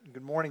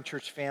Good morning,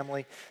 church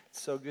family.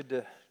 It's so good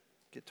to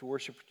get to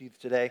worship with you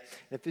today.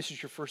 And if this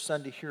is your first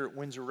Sunday here at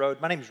Windsor Road,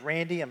 my name is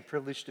Randy. I'm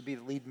privileged to be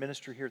the lead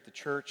minister here at the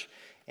church,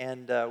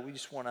 and we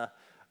just want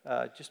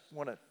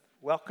to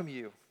welcome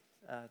you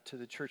to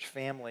the church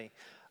family.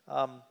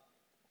 I'm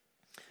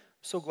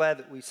so glad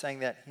that we sang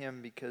that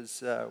hymn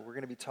because we're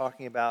going to be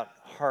talking about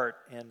heart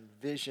and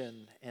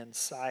vision and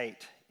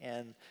sight,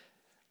 and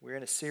we're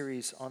in a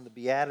series on the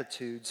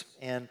Beatitudes.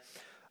 And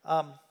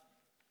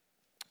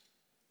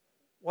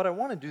what I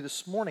want to do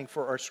this morning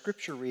for our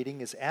scripture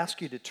reading is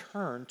ask you to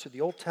turn to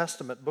the Old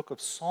Testament book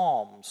of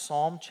Psalms,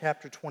 Psalm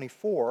chapter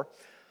 24.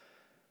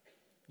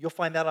 You'll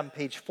find that on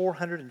page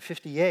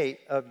 458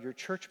 of your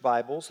church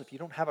Bibles. If you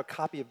don't have a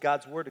copy of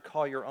God's Word to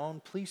call your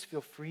own, please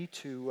feel free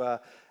to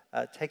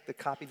take the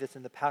copy that's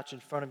in the pouch in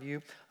front of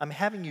you. I'm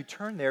having you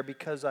turn there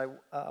because I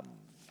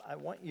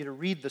want you to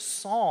read the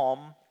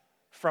psalm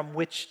from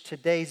which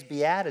today's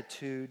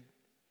beatitude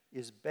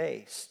is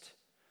based.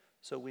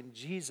 So when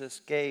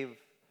Jesus gave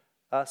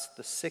us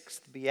the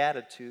sixth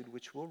beatitude,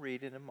 which we'll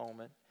read in a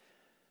moment,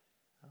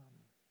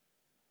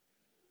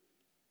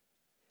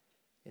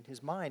 in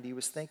his mind he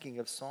was thinking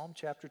of Psalm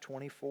chapter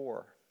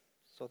 24.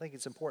 So I think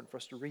it's important for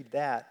us to read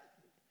that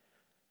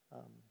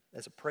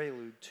as a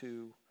prelude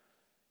to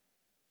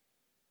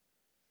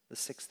the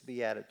sixth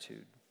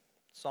beatitude.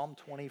 Psalm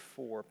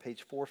 24,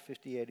 page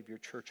 458 of your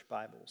church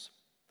Bibles.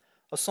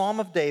 A psalm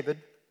of David.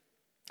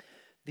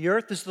 The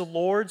earth is the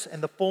Lord's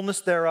and the fullness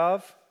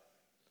thereof,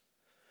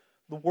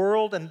 the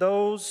world and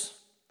those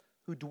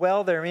who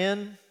dwell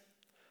therein,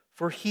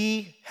 for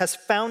he has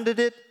founded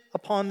it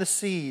upon the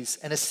seas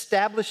and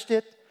established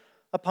it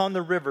upon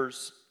the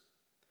rivers.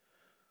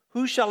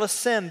 Who shall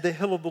ascend the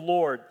hill of the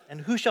Lord, and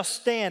who shall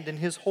stand in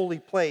his holy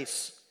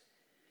place?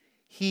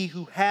 He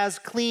who has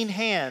clean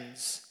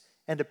hands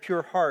and a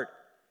pure heart,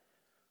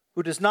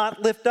 who does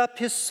not lift up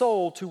his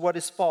soul to what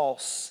is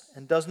false,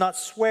 and does not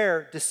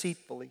swear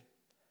deceitfully.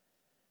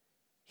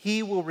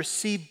 He will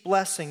receive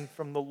blessing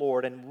from the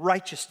Lord and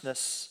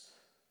righteousness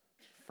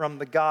from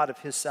the God of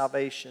his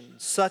salvation.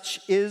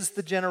 Such is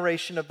the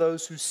generation of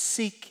those who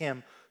seek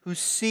him, who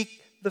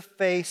seek the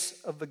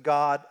face of the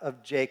God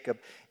of Jacob.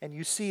 And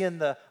you see in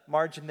the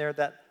margin there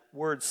that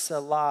word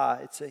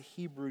Selah. It's a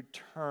Hebrew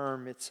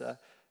term.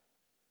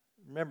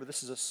 Remember,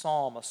 this is a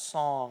psalm, a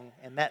song,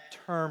 and that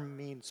term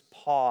means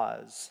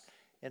pause.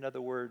 In other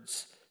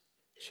words,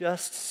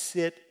 just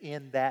sit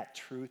in that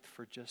truth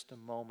for just a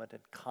moment and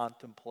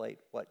contemplate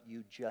what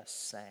you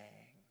just sang.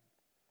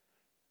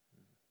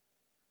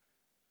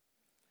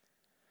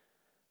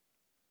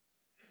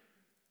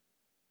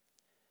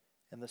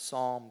 And the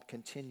psalm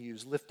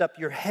continues, lift up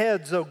your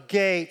heads, O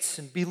gates,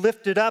 and be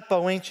lifted up,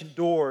 O ancient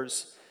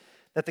doors,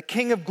 that the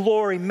King of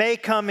glory may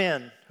come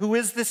in. Who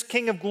is this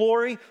King of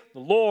glory? The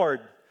Lord,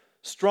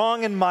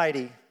 strong and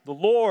mighty, the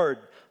Lord,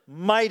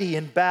 mighty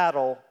in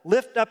battle.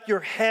 Lift up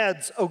your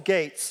heads, O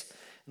gates,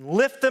 and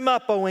lift them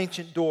up, O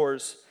ancient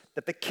doors,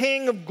 that the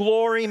King of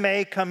glory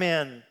may come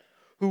in.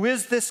 Who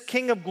is this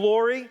King of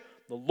glory?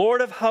 The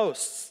Lord of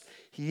hosts.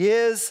 He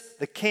is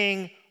the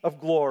King of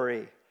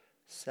glory.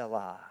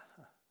 Selah.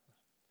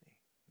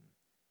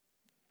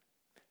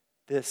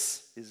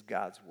 This is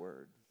God's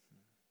word.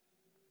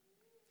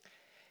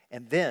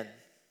 And then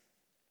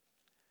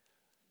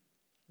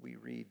we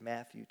read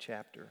Matthew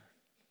chapter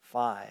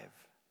 5,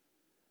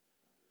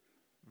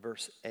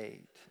 verse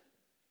 8.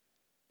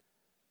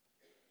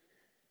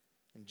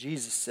 And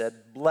Jesus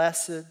said,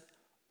 blessed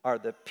are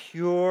the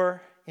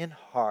pure in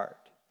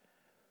heart,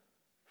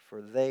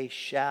 for they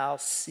shall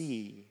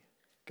see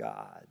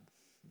God.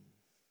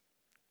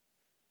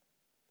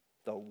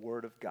 The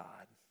Word of God.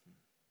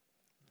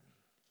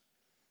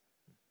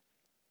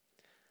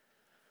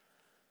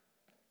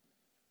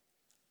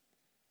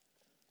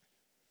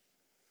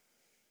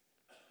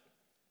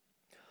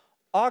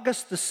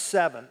 August the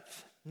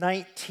 7th,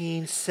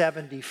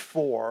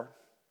 1974,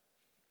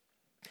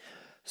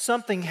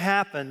 something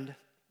happened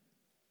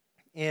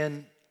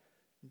in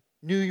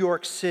New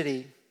York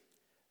City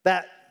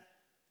that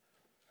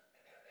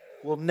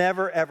will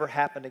never, ever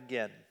happen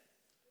again.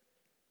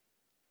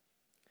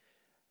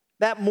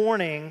 That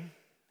morning,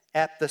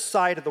 at the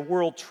site of the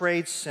World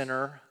Trade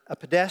Center, a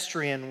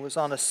pedestrian was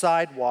on a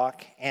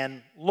sidewalk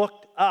and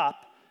looked up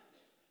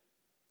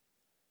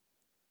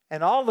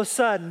and all of a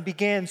sudden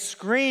began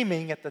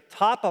screaming at the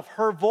top of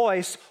her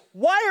voice,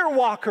 wire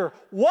walker,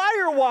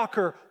 wire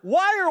walker,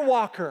 wire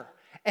walker.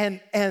 And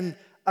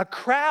a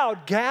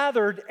crowd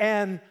gathered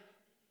and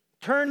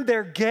turned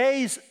their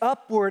gaze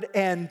upward,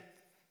 and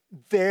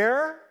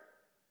there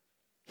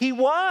he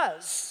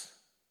was,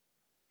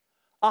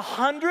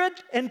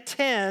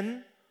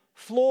 110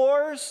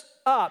 floors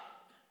up,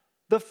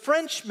 the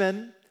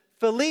Frenchman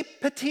Philippe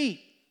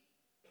Petit.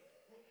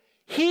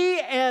 He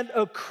and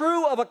a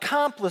crew of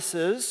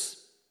accomplices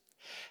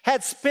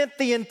had spent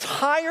the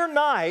entire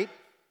night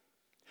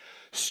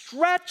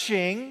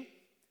stretching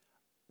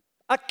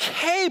a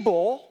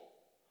cable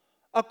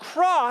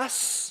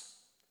across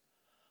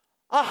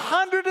a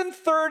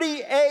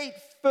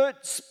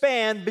 138-foot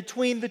span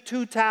between the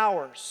two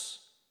towers.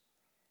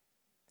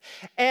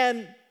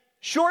 And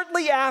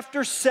shortly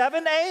after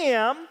 7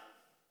 a.m.,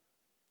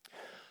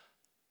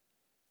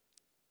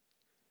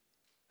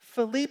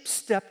 Philippe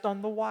stepped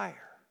on the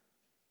wire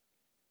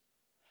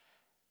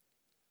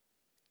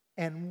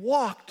and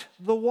walked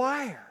the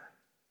wire.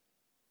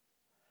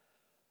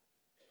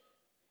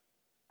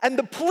 And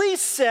the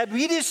police said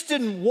he just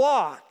didn't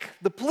walk.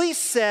 The police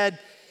said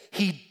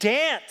he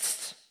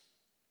danced.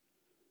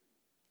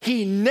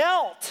 He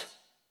knelt.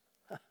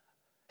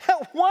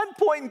 At one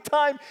point in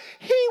time,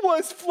 he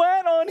was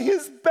flat on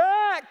his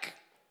back.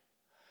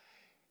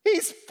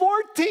 He's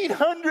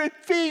 1,400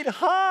 feet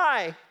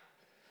high.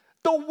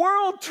 The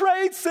World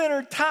Trade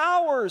Center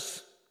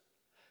towers,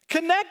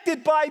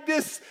 connected by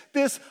this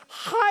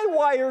high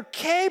wire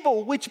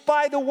cable, which,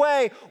 by the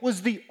way,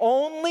 was the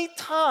only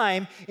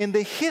time in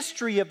the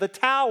history of the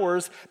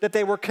towers that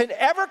they were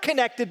ever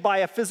connected by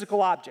a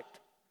physical object.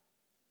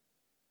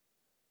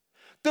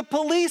 The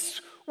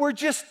police were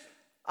just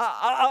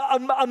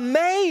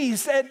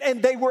amazed,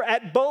 and they were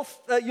at both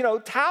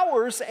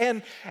towers,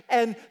 and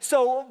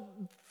so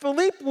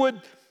Philippe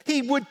would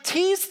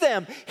tease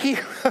them. He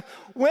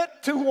went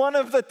to one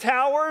of the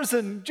towers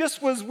and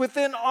just was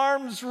within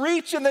arm's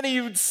reach, and then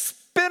he would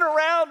spin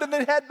around and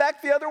then head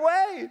back the other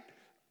way.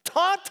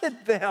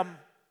 Taunted them.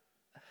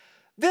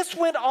 This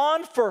went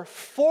on for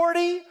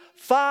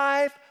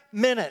 45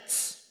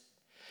 minutes.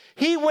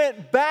 He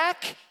went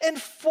back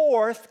and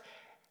forth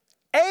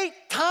 8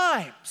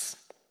 times.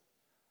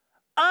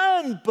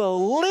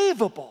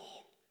 Unbelievable.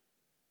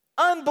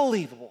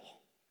 Unbelievable.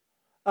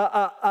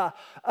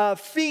 A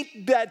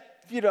feat that,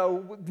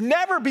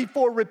 never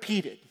before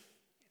repeated.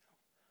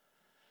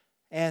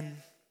 And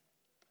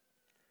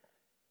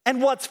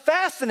what's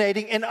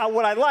fascinating, and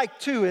what I like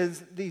too,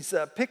 is these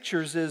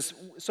pictures, is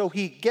so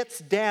he gets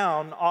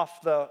down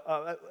off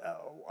the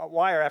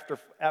wire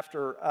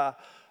after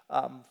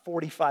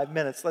 45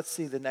 minutes. Let's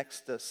see the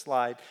next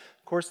slide.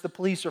 Of course, the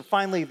police are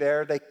finally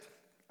there. They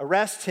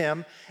arrest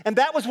him, and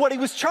that was what he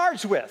was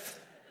charged with.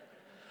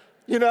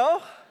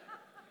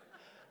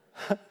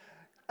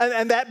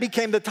 And that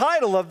became the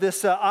title of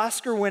this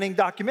Oscar-winning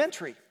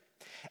documentary.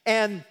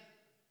 And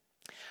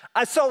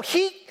so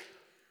he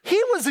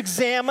was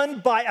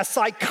examined by a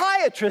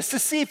psychiatrist to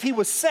see if he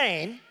was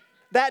sane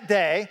that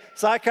day.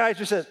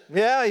 Psychiatrist says,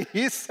 yeah,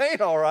 he's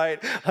sane, all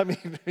right. I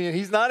mean,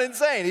 he's not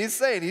insane. He's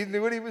sane. He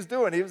knew what he was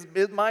doing.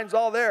 His mind's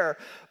all there.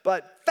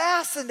 But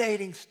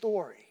fascinating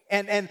story.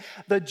 And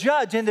the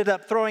judge ended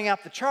up throwing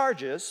out the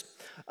charges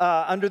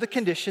under the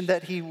condition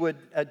that he would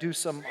do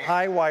some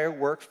high wire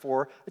work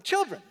for the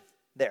children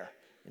there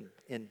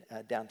in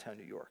downtown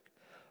New York.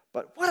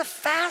 But what a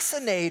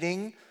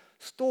fascinating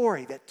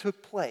story that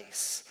took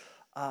place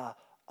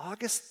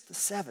August the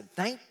 7th,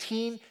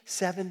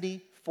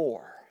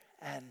 1974.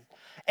 And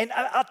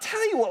I'll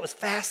tell you what was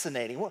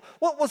fascinating.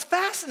 What was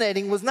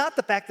fascinating was not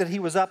the fact that he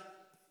was up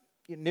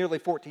nearly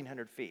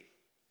 1,400 feet.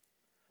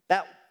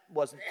 That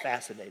wasn't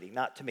fascinating,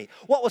 not to me.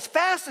 What was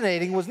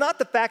fascinating was not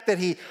the fact that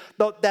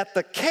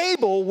the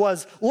cable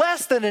was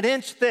less than an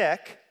inch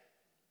thick.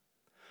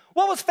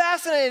 What was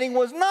fascinating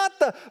was not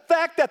the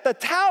fact that the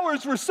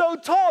towers were so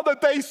tall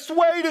that they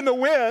swayed in the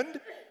wind.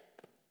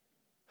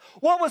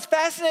 What was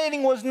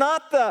fascinating was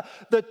not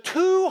the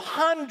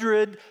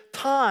 200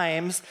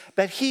 times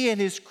that he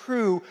and his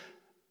crew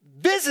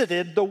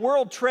visited the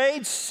World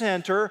Trade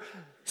Center,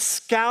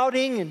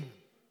 scouting and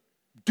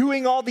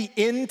doing all the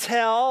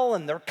intel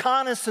and the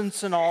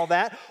reconnaissance and all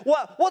that.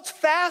 What's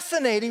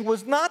fascinating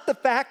was not the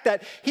fact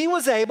that he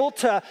was able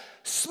to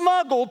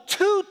smuggle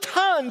 2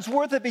 tons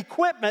worth of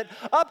equipment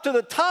up to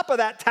the top of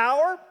that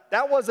tower.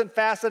 That wasn't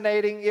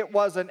fascinating. It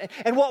wasn't.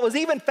 And what was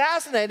even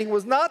fascinating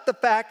was not the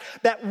fact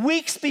that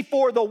weeks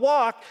before the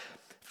walk,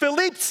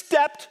 Philippe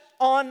stepped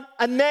on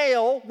a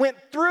nail, went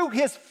through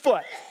his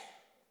foot.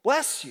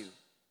 Bless you.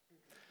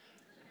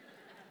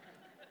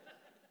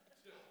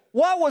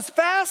 What was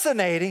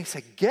fascinating, he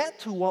said, get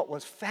to what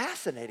was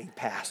fascinating,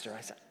 Pastor. I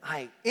said,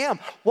 I am.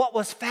 What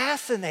was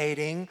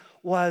fascinating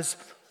was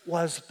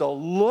the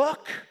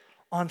look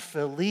on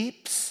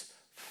Philippe's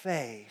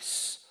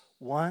face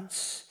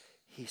once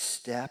he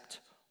stepped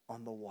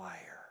on the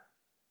wire.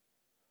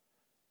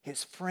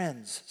 His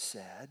friends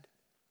said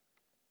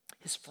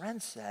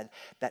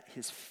that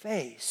his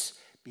face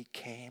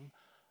became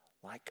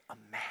like a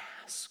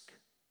mask,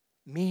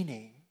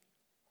 meaning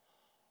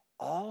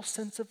all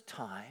sense of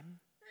time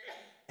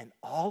and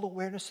all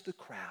awareness of the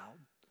crowd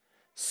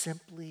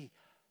simply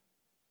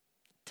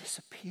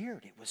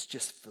disappeared. It was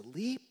just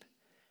Philippe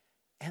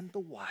and the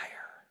wire.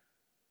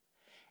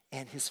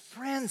 And his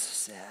friends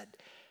said,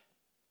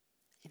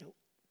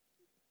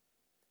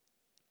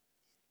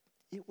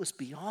 it was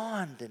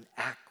beyond an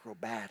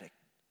acrobatic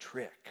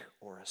trick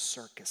or a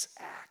circus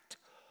act.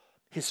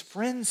 His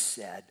friends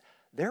said,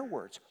 their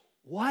words,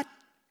 what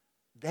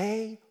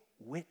they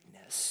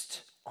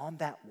witnessed on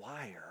that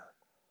wire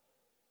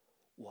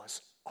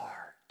was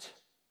art.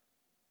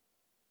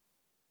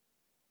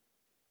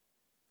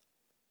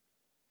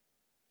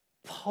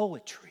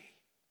 Poetry.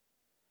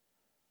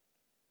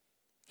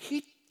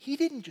 He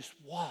didn't just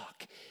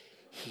walk,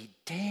 he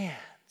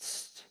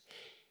danced.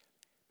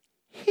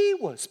 He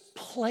was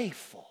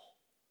playful.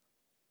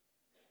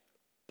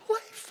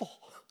 Playful.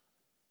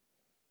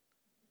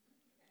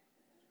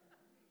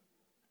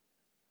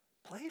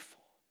 Playful.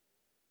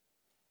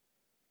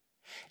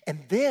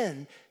 And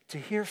then to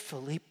hear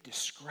Philippe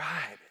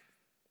describe it,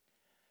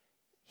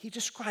 he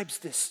describes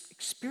this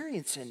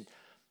experience in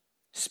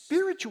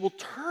spiritual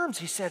terms.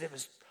 He said it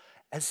was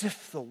as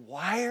if the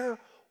wire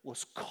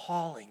was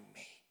calling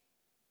me.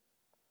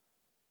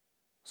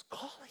 It was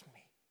calling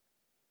me.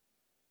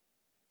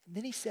 And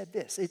then he said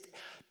this.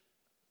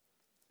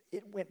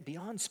 It went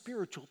beyond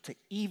spiritual to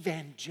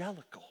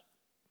evangelical.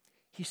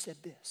 He said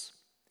this.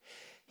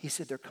 He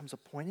said there comes a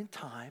point in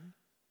time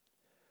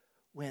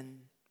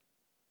when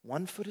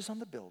one foot is on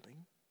the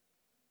building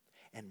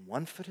and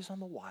one foot is on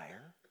the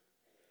wire,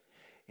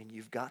 and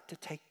you've got to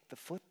take the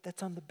foot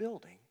that's on the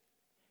building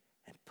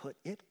and put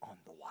it on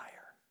the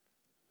wire.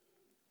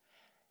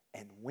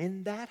 And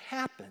when that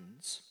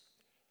happens,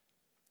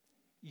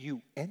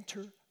 you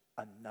enter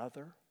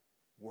another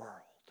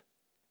world.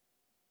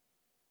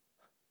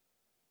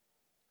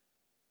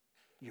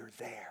 You're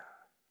there.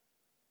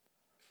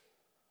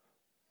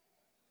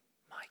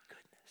 My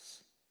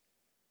goodness.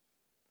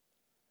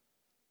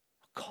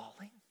 A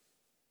calling?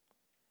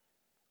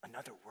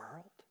 Another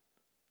world?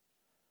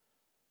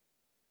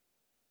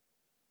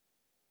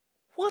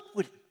 What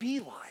would it be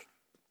like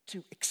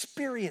to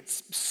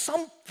experience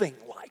something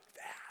like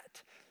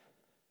that?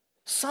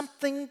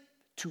 Something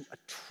to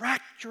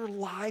attract your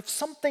life,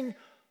 something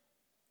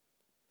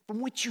from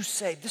which you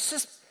say, this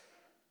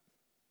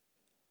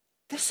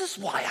is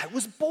why I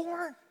was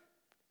born.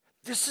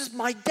 This is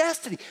my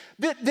destiny.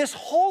 This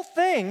whole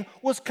thing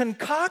was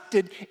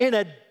concocted in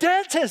a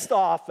dentist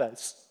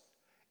office.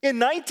 In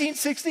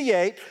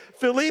 1968,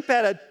 Philippe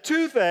had a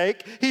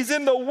toothache. He's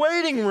in the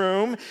waiting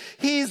room.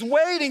 He's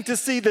waiting to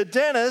see the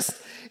dentist,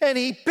 and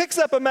he picks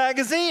up a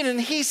magazine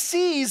and he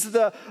sees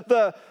the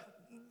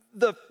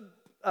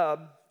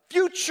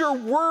future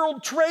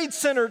World Trade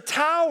Center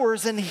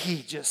towers, and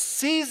he just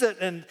sees it,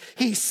 and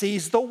he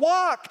sees the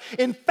walk.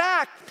 In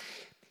fact,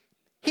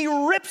 he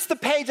rips the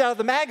page out of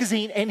the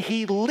magazine and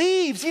he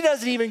leaves. He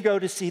doesn't even go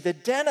to see the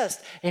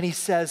dentist. And he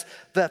says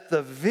that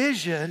the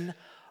vision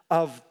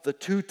of the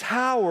two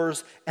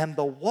towers and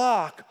the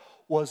walk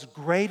was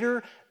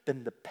greater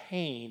than the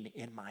pain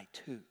in my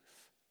tooth.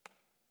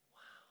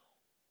 Wow.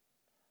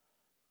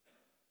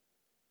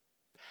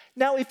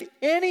 Now, if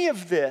any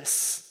of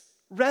this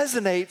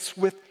resonates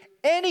with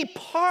any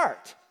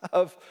part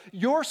of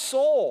your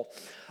soul,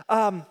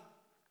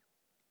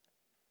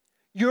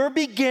 you're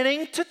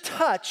beginning to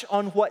touch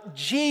on what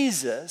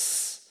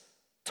Jesus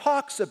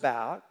talks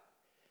about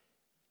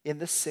in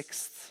the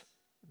 6th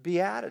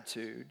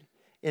beatitude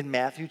in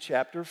Matthew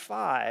chapter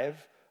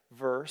 5,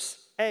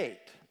 verse 8.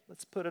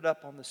 Let's put it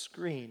up on the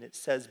screen. It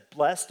says,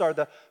 "Blessed are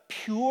the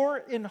pure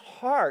in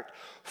heart,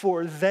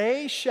 for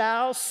they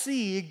shall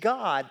see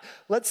God."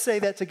 Let's say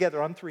that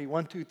together on 3.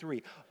 1, 2,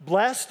 3.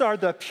 Blessed are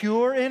the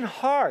pure in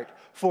heart,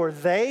 for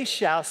they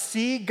shall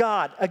see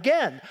God.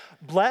 Again,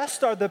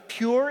 blessed are the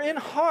pure in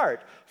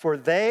heart, for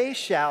they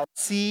shall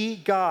see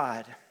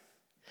God.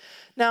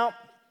 Now,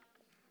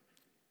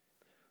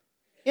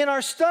 in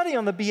our study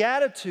on the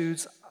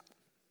Beatitudes,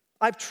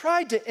 I've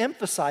tried to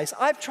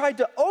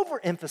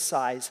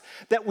overemphasize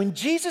that when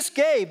Jesus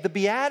gave the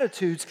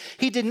Beatitudes,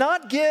 he did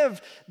not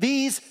give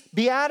these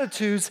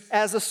Beatitudes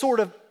as a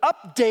sort of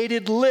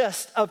updated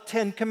list of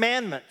 10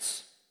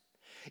 commandments.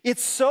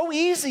 It's so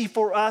easy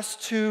for us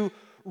to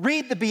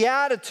read the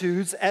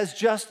Beatitudes as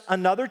just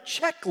another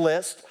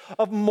checklist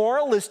of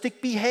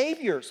moralistic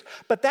behaviors.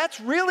 But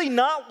that's really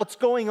not what's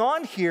going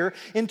on here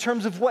in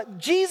terms of what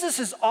Jesus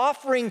is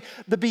offering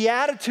the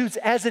Beatitudes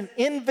as an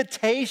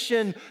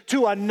invitation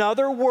to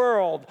another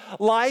world,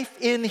 life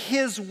in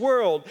his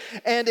world.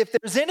 And if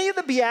there's any of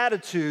the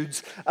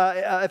Beatitudes,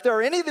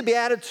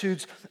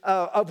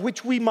 of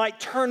which we might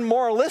turn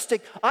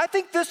moralistic, I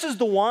think this is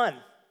the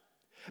one.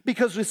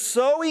 Because it's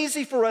so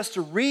easy for us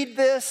to read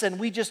this and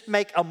we just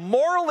make a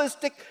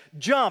moralistic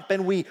jump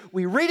and we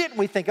read it and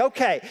we think,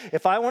 okay,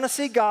 if I want to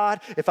see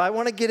God, if I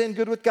want to get in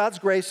good with God's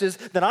graces,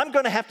 then I'm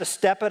going to have to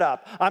step it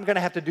up. I'm going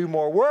to have to do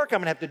more work. I'm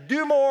going to have to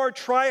do more,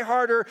 try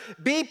harder,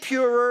 be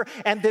purer.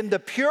 And then the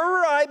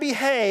purer I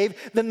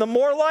behave, then the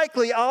more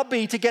likely I'll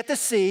be to get to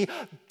see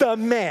the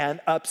man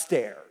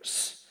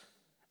upstairs.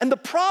 And the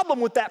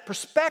problem with that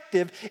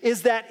perspective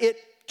is that it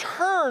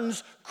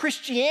turns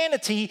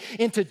Christianity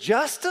into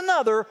just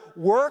another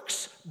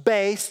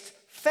works-based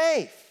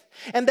faith.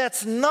 And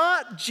that's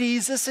not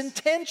Jesus'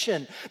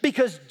 intention,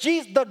 because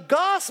the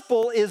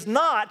gospel is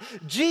not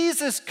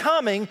Jesus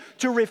coming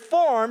to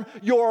reform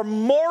your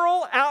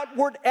moral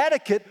outward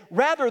etiquette.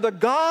 Rather, the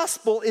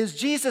gospel is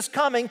Jesus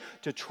coming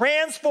to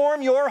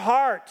transform your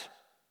heart.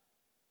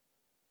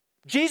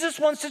 Jesus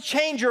wants to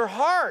change your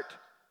heart.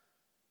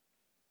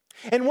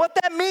 And what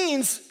that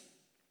means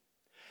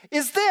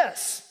is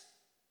this.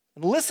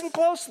 And listen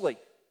closely.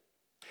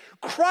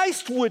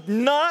 Christ would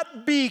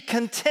not be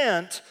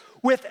content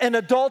with an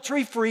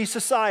adultery-free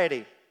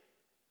society.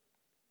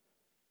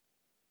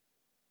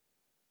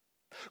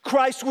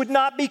 Christ would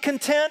not be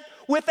content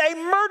with a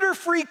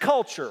murder-free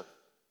culture.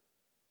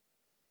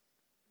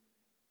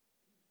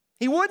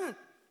 He wouldn't.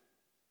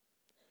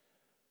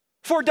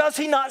 For does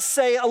he not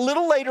say a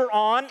little later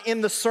on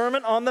in the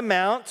Sermon on the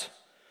Mount,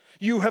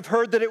 you have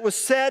heard that it was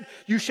said,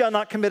 you shall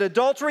not commit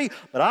adultery,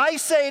 but I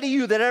say to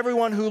you that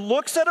everyone who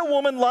looks at a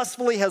woman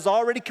lustfully has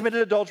already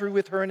committed adultery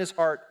with her in his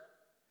heart.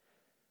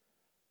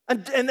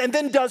 And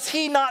then does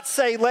he not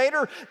say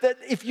later that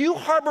if you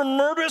harbor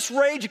murderous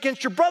rage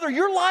against your brother,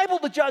 you're liable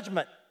to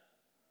judgment?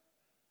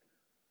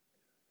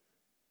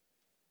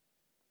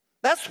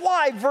 That's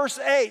why verse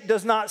 8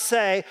 does not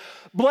say,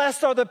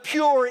 blessed are the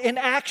pure in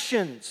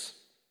actions.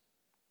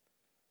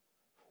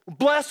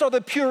 Blessed are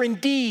the pure in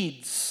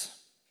deeds.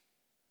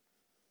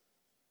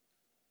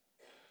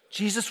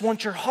 Jesus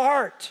wants your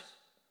heart.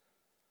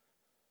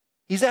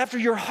 He's after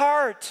your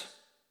heart.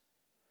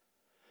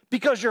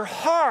 Because your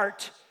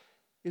heart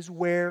is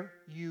where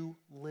you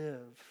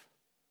live.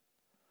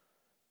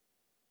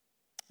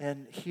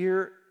 And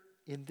here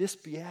in this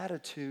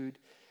beatitude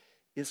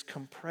is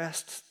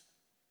compressed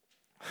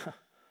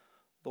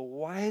the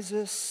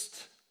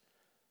wisest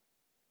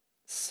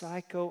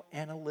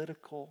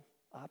psychoanalytical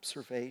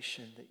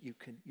observation that you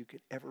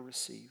could ever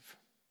receive.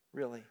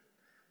 Really.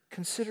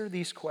 Consider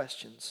these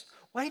questions.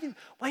 Why do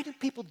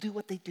people do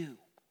what they do?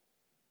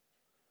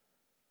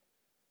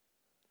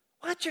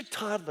 Why'd your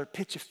toddler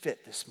pitch a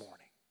fit this morning?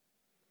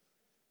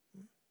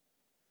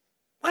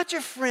 Why'd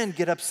your friend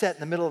get upset in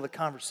the middle of the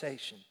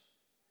conversation?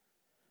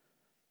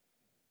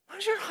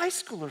 Why's your high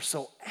schooler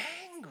so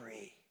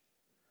angry?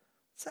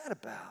 What's that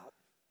about?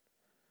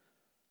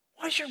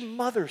 Why's your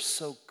mother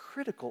so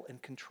critical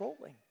and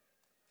controlling?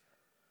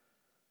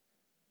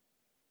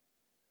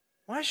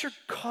 Why is your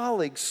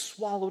colleague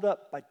swallowed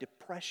up by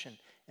depression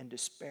and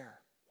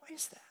despair? Why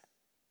is that?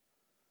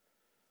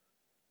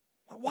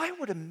 Why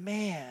would a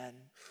man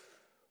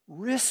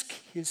risk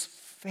his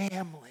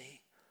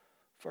family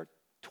for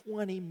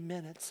 20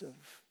 minutes of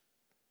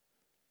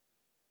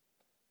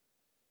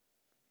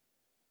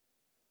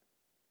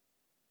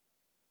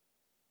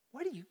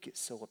why do you get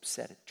so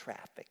upset at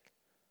traffic?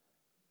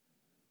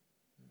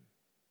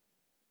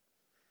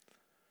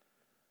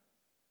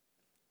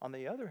 On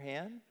the other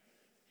hand,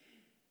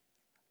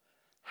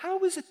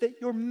 how is it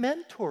that your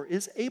mentor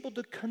is able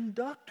to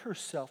conduct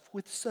herself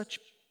with such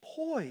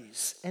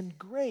poise and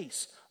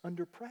grace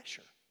under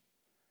pressure?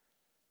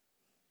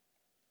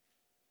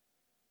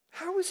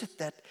 How is it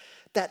that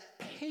that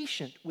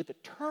patient with a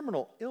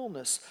terminal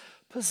illness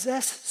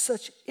possess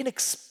such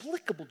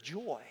inexplicable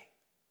joy?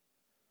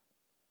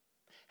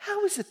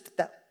 How is it that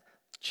that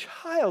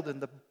child in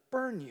the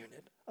burn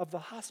unit of the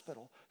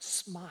hospital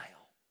smile?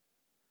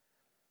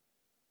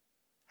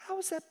 How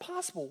is that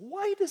possible?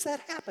 Why does that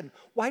happen?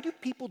 Why do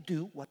people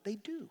do what they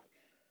do?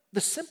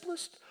 The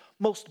simplest,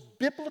 most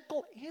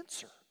biblical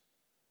answer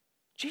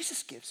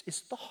Jesus gives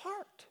is the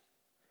heart.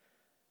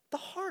 The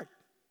heart.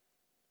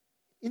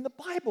 In the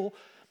Bible,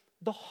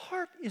 the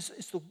heart is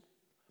the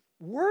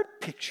word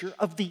picture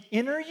of the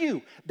inner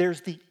you.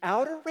 There's the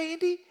outer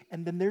Randy,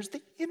 and then there's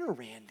the inner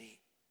Randy.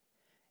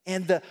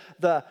 And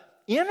the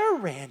inner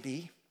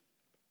Randy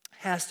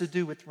has to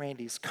do with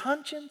Randy's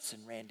conscience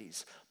and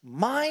Randy's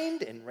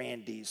mind and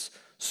Randy's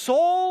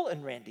soul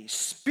and Randy's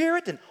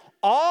spirit, and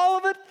all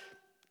of it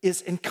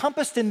is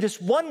encompassed in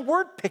this one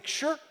word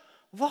picture,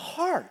 the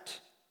heart.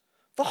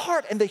 The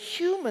heart. And the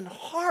human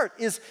heart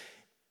is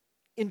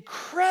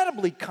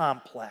incredibly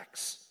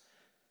complex.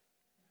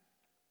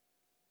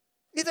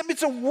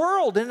 It's a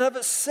world in and of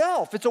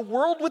itself. It's a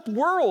world with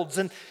worlds.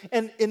 And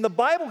in the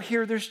Bible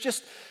here, there's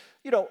just,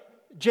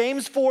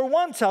 James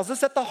 4:1 tells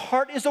us that the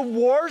heart is a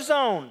war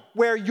zone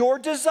where your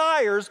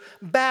desires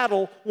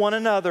battle one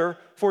another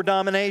for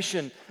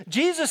domination.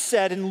 Jesus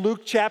said in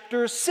Luke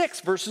chapter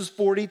 6, verses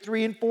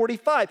 43 and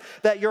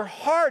 45, that your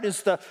heart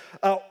is the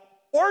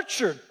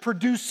orchard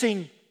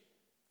producing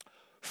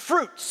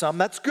fruit. Some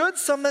that's good,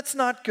 some that's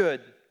not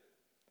good.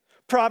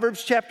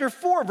 Proverbs chapter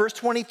 4, verse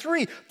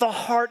 23, the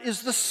heart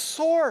is the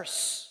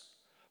source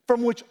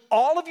from which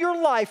all of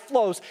your life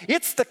flows.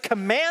 It's the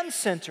command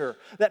center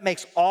that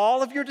makes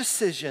all of your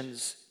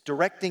decisions,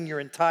 directing your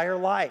entire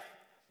life.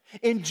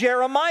 In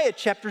Jeremiah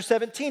chapter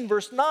 17,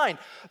 verse 9,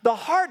 the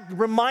heart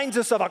reminds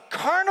us of a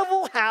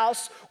carnival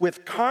house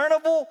with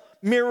carnival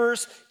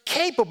mirrors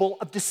capable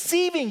of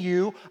deceiving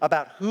you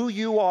about who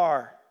you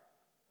are.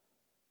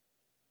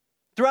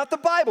 Throughout the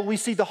Bible, we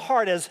see the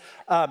heart as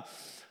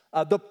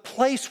the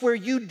place where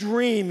you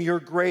dream your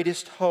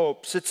greatest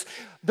hopes.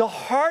 The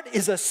heart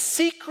is a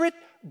secret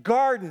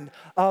garden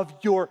of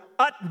your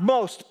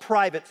utmost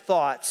private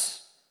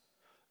thoughts.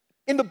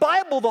 In the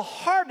Bible, the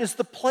heart is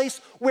the place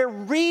where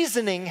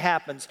reasoning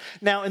happens.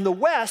 Now, in the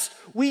West,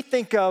 we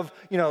think of,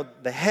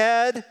 the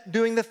head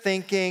doing the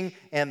thinking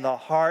and the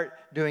heart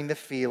doing the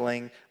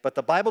feeling. But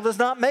the Bible does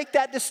not make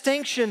that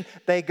distinction.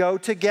 They go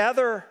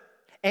together.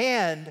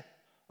 And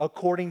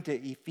according to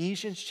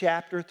Ephesians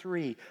chapter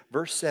 3,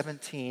 verse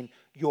 17,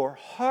 your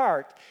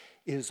heart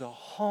is a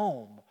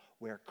home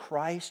where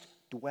Christ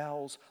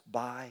dwells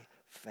by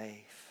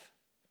faith.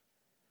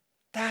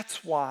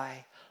 That's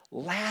why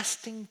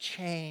lasting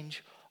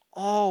change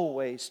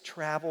always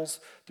travels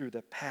through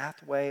the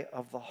pathway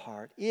of the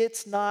heart.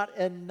 It's not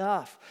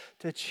enough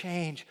to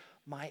change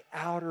my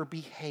outer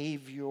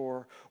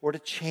behavior or to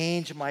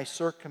change my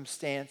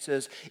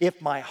circumstances.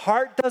 If my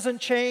heart doesn't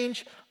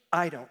change,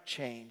 I don't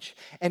change.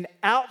 And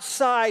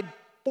outside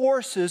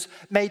forces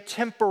may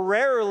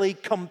temporarily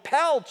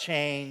compel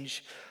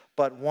change,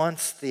 but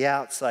once the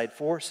outside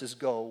forces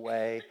go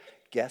away,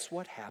 guess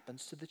what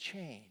happens to the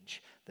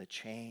change? The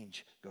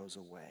change goes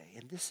away.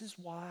 And this is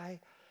why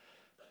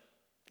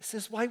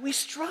we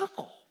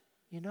struggle,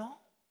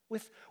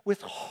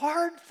 with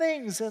hard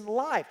things in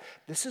life.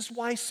 This is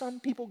why some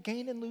people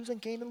gain and lose and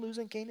gain and lose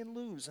and gain and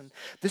lose. And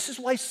this is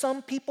why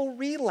some people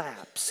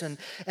relapse. And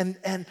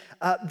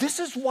this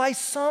is why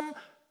some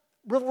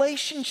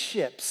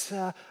relationships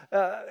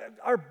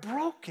are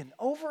broken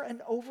over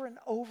and over and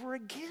over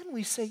again.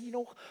 We say,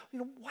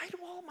 why do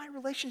all my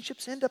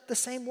relationships end up the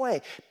same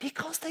way?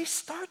 Because they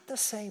start the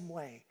same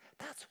way.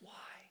 That's why.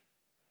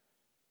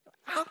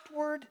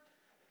 Outward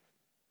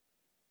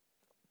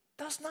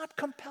does not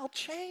compel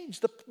change.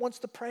 Once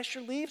the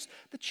pressure leaves,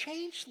 the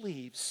change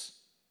leaves.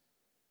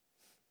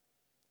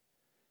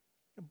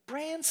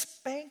 Brand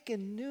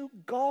spanking new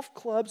golf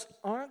clubs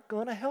aren't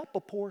going to help a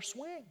poor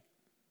swing.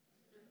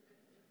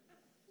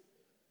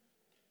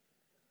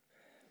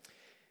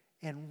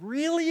 And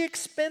really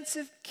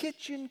expensive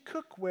kitchen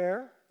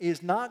cookware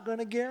is not going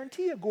to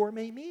guarantee a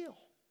gourmet meal.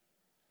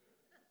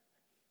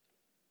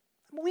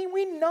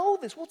 We know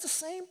this. Well, it's the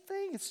same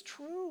thing. It's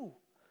true.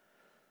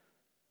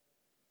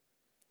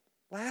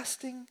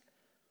 Lasting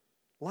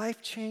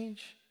life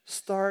change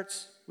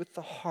starts with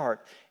the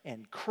heart.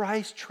 And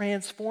Christ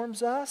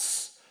transforms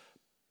us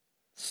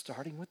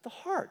starting with the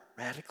heart,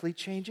 radically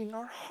changing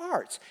our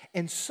hearts.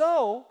 And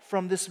so,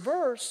 from this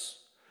verse,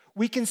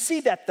 we can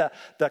see that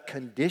the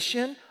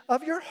condition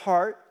of your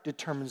heart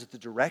determines the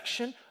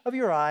direction of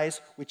your eyes,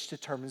 which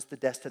determines the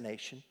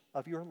destination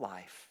of your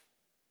life.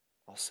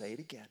 I'll say it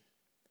again.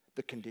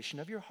 The condition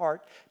of your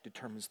heart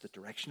determines the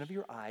direction of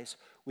your eyes,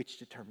 which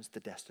determines the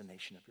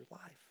destination of your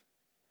life.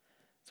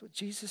 That's what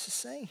Jesus is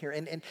saying here.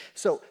 And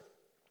so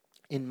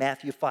in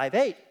Matthew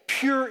 5:8,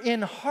 pure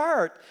in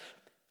heart,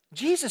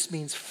 Jesus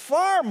means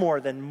far more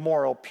than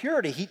moral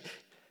purity.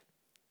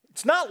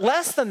 It's not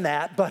less than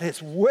that, but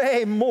it's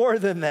way more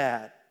than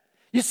that.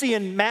 You see,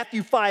 in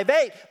Matthew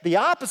 5:8, the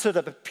opposite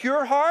of a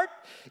pure heart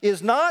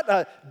is not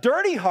a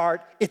dirty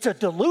heart, it's a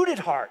deluded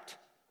heart.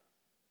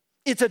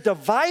 It's a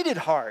divided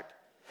heart.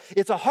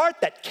 It's a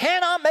heart that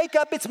cannot make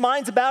up its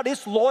mind about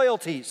its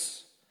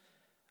loyalties.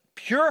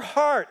 Pure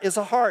heart is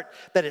a heart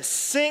that is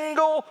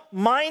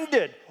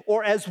single-minded,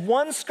 or as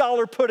one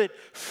scholar put it,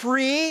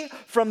 free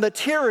from the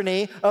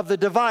tyranny of the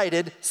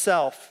divided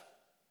self.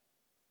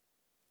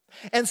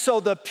 And so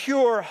the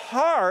pure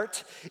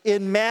heart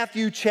in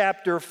Matthew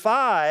chapter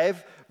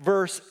 5,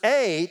 verse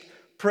 8,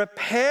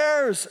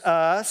 prepares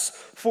us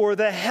for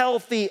the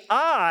healthy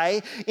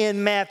eye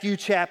in Matthew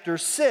chapter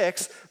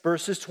 6,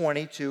 verses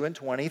 22 and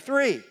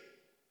 23.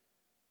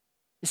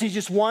 You see,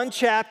 just one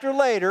chapter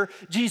later,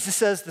 Jesus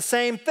says the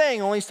same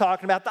thing, only he's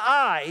talking about the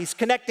eye. He's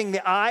connecting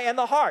the eye and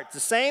the heart. It's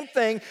the same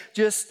thing,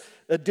 just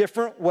a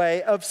different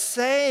way of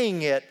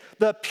saying it.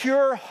 The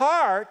pure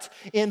heart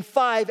in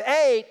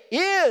 5:8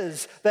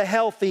 is the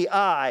healthy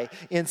eye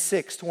in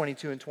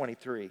 6:22 and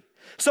 23.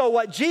 So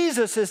what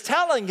Jesus is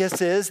telling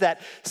us is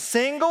that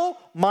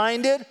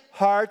single-minded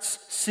hearts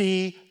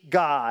see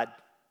God.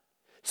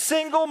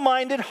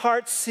 Single-minded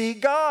hearts see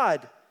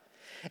God.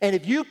 And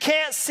if you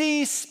can't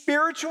see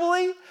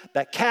spiritually,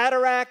 the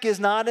cataract is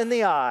not in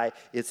the eye,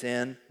 it's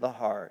in the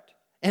heart.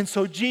 And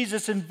so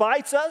Jesus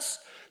invites us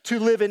to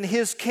live in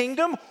his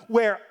kingdom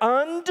where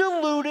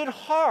undiluted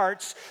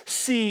hearts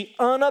see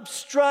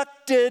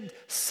unobstructed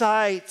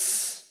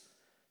sights.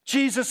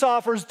 Jesus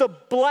offers the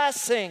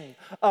blessing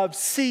of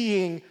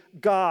seeing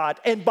God.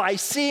 And by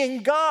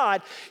seeing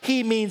God,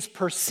 he means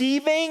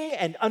perceiving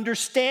and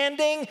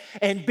understanding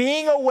and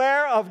being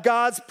aware of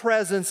God's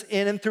presence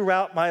in and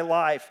throughout my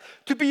life.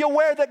 To be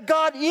aware that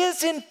God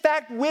is in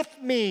fact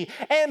with me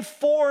and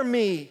for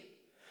me.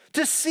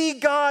 To see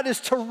God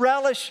is to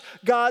relish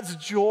God's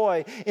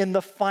joy in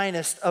the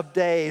finest of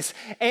days.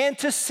 And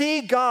to see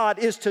God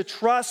is to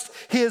trust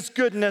his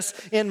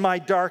goodness in my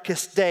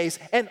darkest days.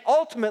 And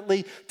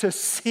ultimately, to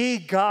see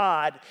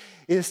God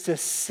is to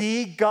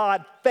see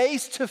God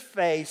face to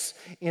face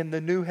in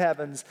the new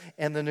heavens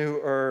and the new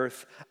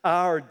earth,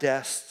 our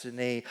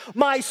destiny.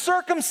 My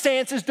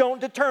circumstances don't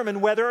determine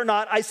whether or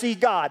not I see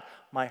God.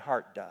 My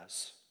heart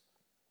does.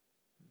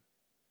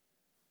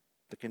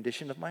 The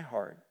condition of my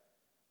heart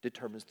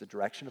determines the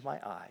direction of my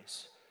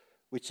eyes,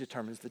 which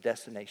determines the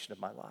destination of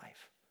my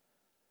life.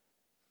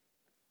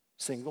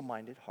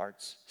 Single-minded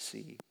hearts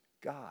see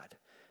God.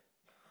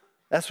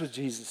 That's what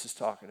Jesus is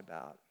talking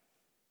about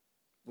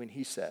when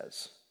he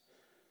says,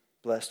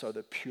 "Blessed are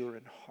the pure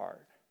in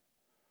heart,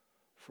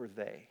 for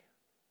they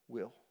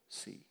will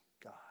see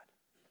God."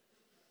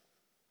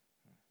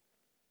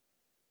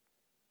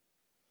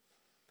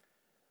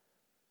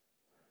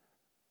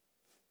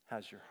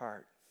 How's your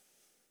heart?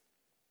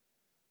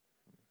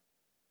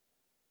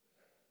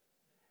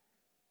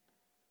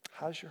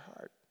 How's your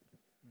heart?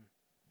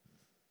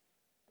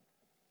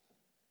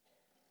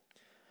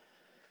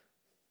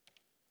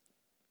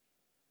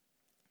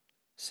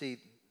 See,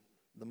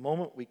 the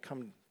moment we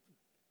come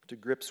to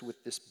grips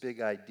with this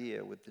big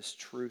idea, with this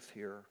truth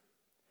here,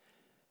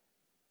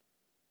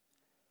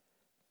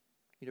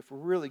 if we're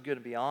really going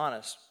to be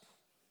honest,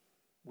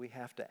 we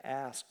have to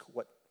ask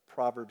what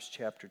Proverbs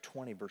chapter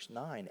 20, verse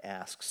 9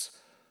 asks.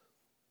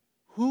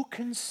 Who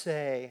can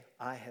say,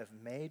 I have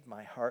made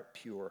my heart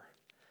pure?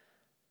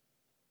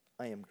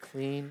 I am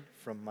clean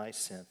from my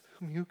sin.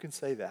 Who can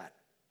say that?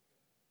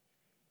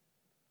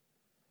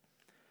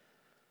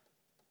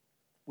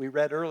 We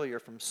read earlier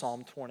from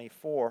Psalm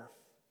 24.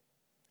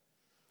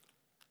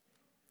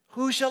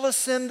 Who shall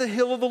ascend the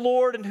hill of the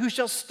Lord, and who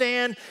shall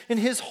stand in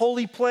his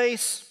holy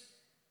place?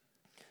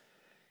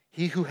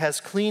 He who has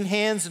clean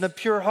hands and a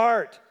pure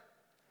heart,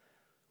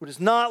 who does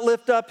not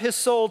lift up his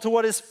soul to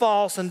what is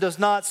false and does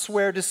not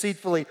swear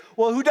deceitfully.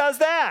 Well, who does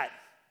that?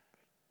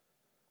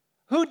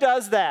 Who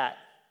does that?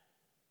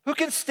 Who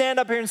can stand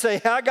up here and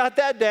say, I got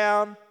that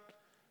down?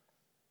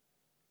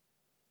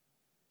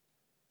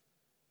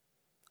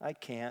 I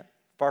can't.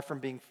 Far from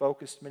being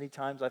focused, many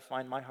times I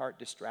find my heart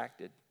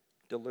distracted,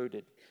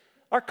 deluded.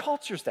 Our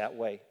culture's that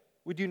way.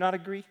 Would you not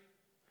agree?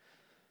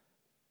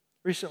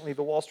 Recently,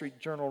 the Wall Street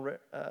Journal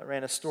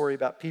ran a story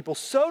about people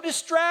so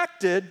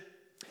distracted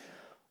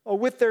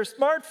with their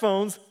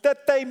smartphones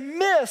that they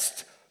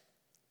missed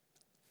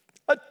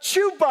a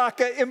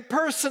Chewbacca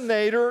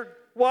impersonator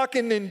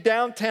walking in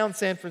downtown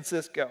San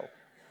Francisco.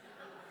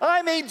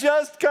 I mean,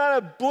 just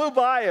kind of blew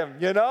by him,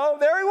 you know?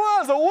 There he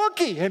was, a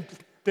Wookiee, and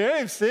they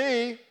didn't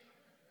see.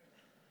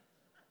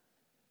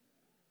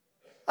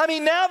 I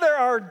mean, now there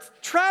are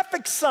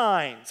traffic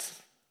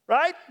signs,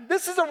 right?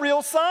 This is a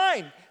real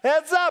sign.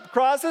 Heads up,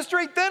 cross the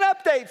street, then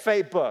update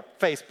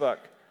Facebook.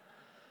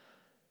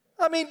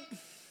 I mean,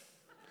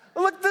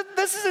 look,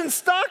 this is in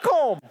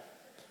Stockholm.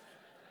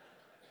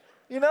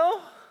 You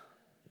know?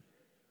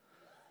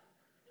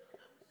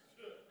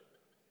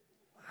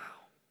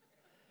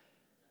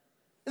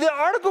 The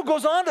article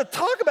goes on to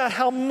talk about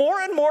how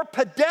more and more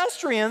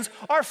pedestrians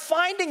are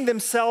finding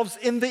themselves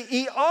in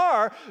the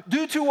ER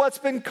due to what's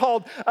been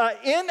called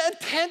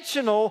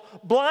inattentional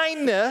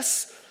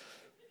blindness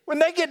when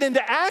they get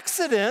into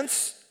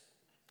accidents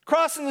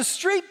crossing the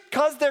street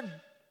because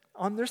they're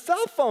on their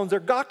cell phones. They're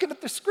gawking at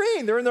the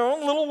screen. They're in their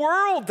own little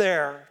world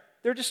there.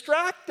 They're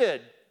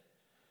distracted.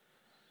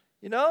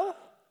 You know?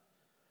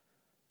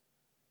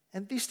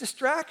 And these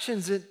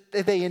distractions,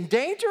 they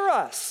endanger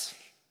us.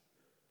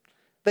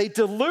 They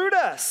delude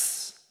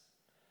us,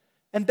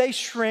 and they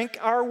shrink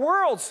our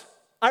worlds.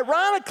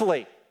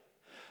 Ironically,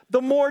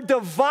 the more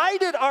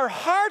divided our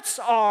hearts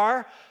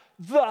are,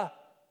 the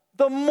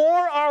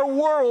more our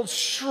worlds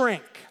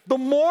shrink. The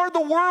more the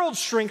world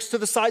shrinks to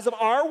the size of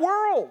our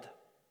world.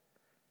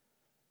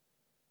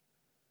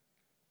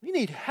 We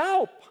need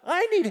help.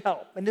 I need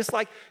help. And it's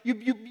like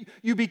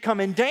you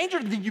become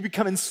endangered, and then you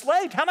become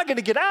enslaved. How am I going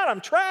to get out?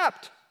 I'm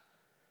trapped.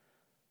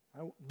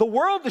 The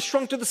world is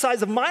shrunk to the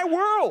size of my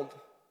world.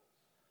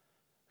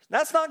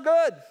 That's not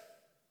good.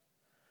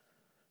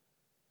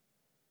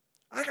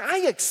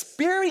 I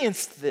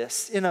experienced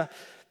this in a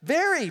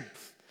very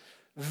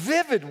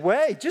vivid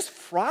way just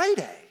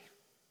Friday.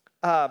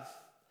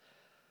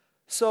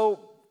 So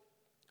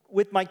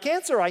with my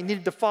cancer, I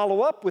needed to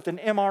follow up with an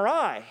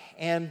MRI.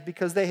 And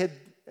because they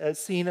had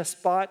seen a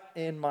spot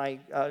in my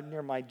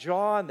near my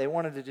jaw, and they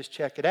wanted to just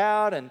check it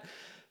out. And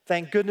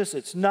thank goodness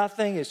it's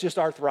nothing. It's just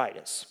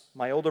arthritis.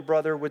 My older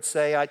brother would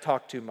say I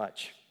talk too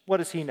much. What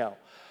does he know?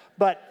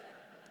 But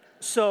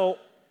so,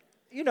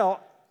 you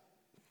know,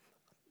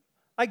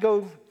 I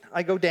go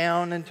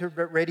down into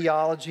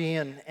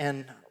radiology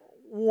and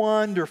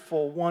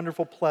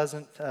wonderful,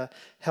 pleasant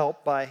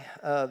help by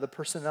the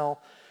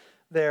personnel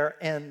there.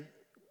 And,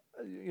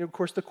 you know, of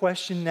course, the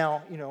question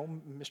now, you know,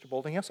 Mr.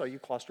 Boldinghouse, are you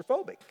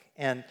claustrophobic?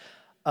 And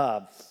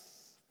I'm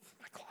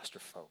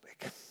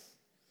claustrophobic.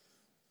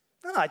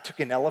 No, I took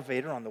an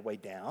elevator on the way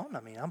down. I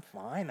mean, I'm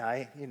fine.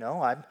 I've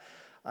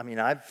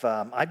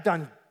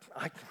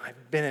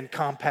been in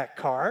compact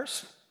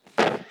cars.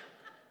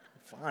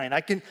 Fine.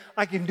 I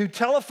can do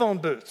telephone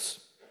booths.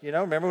 You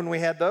know, remember when we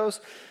had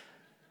those?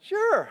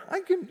 Sure,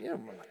 I can, you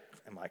know,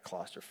 am I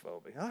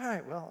claustrophobic? All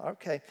right, well,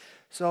 okay.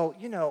 So,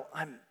 you know,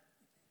 I'm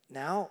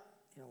now,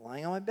 you know,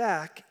 lying on my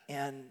back,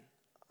 and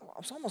it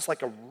was almost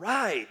like a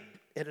ride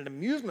at an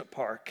amusement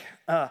park.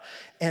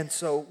 And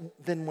so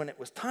then when it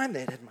was time,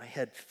 they had my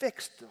head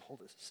fixed to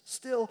hold it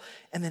still,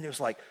 and then it was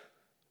like,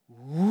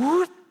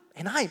 whoop,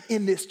 and I'm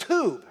in this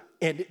tube.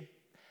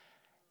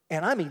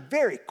 And I mean,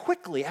 very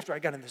quickly after I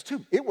got in this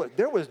tube,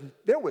 there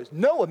was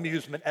no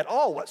amusement at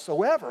all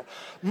whatsoever.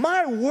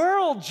 My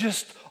world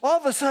just all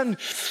of a sudden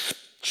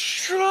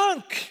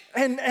shrunk,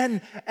 and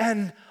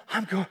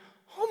I'm going,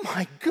 oh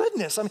my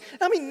goodness.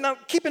 I mean, now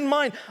keep in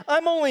mind,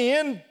 I'm only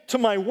in to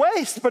my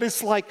waist, but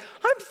it's like,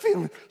 I'm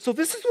feeling, so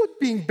this is what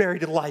being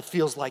buried alive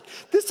feels like.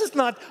 This is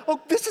not,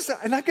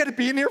 and I've got to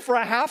be in here for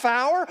a half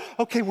hour?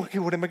 Okay, what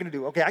am I going to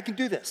do? Okay, I can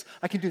do this.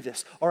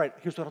 All right,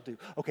 here's what I'll do.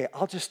 Okay,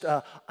 I'll just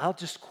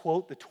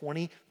quote the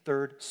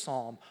 23rd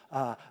Psalm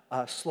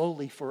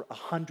slowly for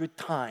 100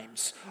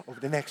 times over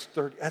the next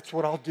 30. That's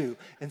what I'll do.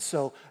 And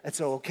so,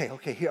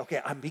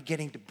 okay, I'm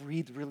beginning to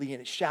breathe really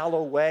in a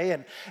shallow way,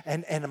 and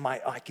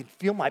I can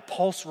feel my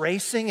pulse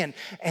racing, and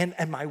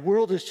my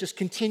world is just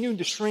continuing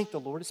to shrink. The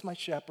Lord is my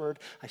shepherd,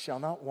 I shall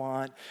not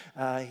want.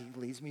 He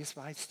leads me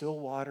by still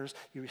waters.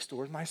 He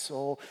restores my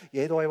soul.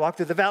 Yea, though I walk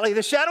through the valley of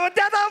the shadow of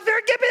death, I'll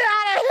fear, get me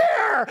out of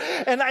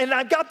here. And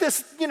I've got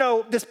this,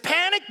 this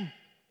panic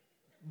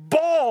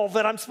ball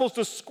that I'm supposed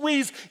to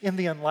squeeze in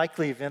the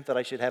unlikely event that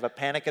I should have a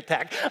panic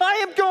attack.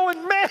 I am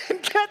going, man,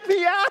 get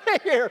me out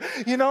of here.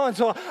 And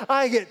so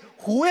I get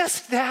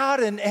whisked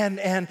out and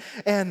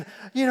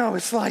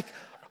it's like,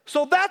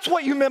 so that's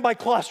what you meant by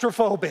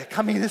claustrophobic.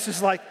 I mean, this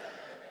is like,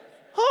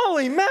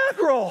 holy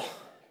mackerel.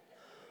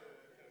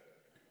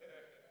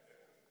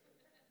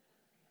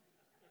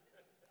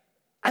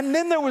 And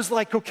then there was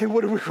like, okay,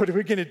 what are we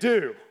going to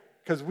do?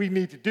 Because we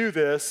need to do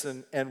this,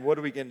 and what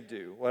are we going to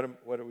do? What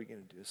are we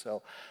going to do?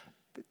 So,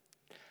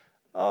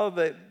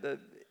 the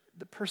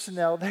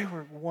personnel, they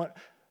were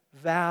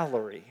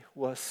Valerie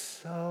was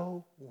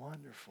so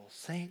wonderful.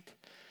 Saint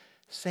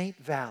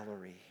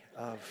Valerie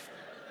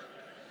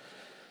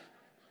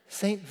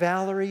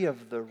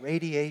of the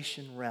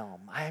radiation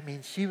realm. I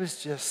mean, she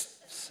was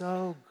just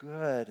so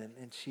good.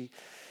 And she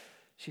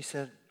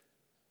said,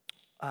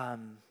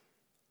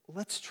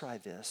 let's try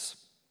this.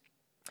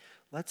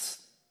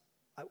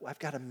 I've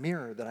got a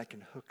mirror that I can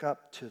hook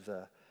up to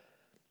the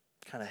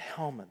kind of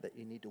helmet that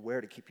you need to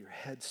wear to keep your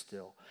head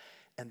still.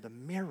 And the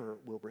mirror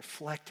will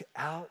reflect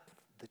out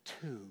the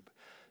tube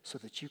so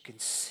that you can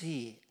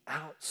see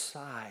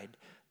outside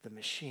the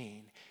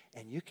machine,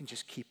 and you can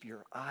just keep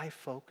your eye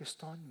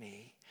focused on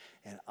me,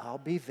 and I'll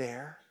be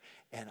there,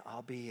 and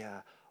I'll be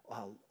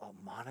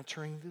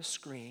monitoring the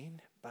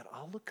screen, but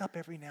I'll look up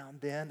every now and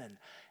then,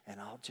 and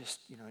I'll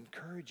just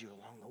encourage you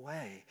along the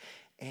way.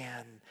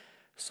 And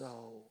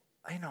so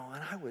and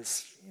I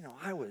was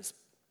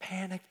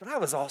panicked, but I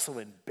was also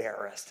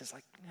embarrassed. It's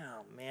like,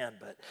 oh man,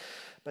 but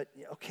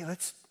okay,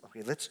 let's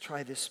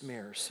try this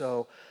mirror.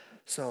 So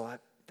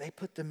they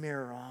put the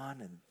mirror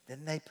on, and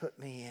then they put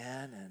me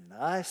in, and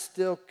I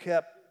still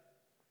kept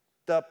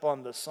up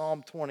on the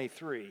Psalm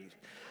 23,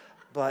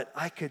 but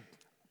I could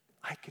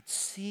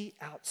see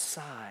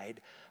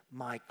outside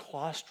my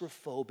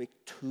claustrophobic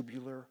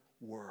tubular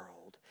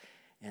world,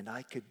 and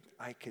I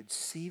could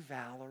see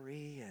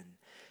Valerie, and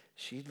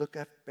she'd look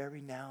up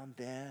every now and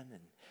then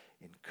and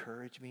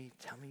encourage me,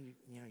 tell me,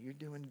 you're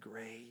doing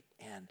great,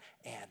 and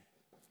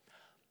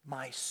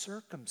my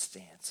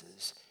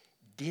circumstances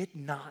did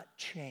not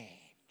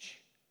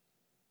change,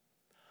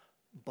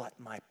 but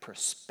my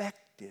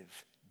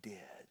perspective did.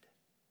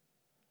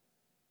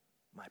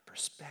 My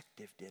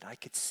perspective did. I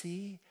could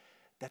see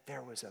that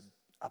there was a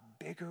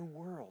bigger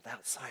world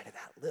outside of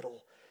that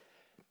little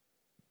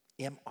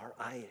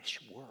MRI-ish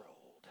world.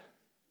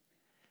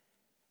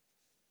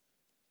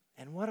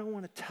 And what I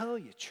want to tell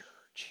you,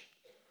 church,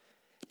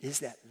 is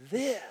that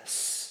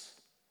this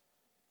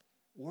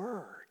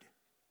word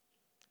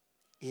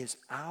is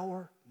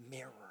our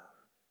mirror.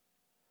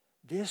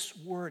 This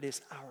word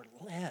is our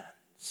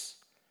lens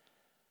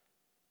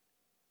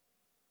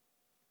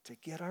to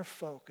get our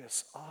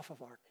focus off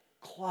of our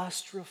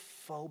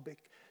claustrophobic,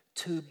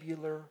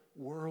 tubular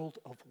world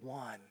of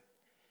one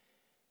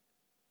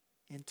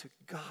into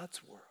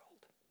God's world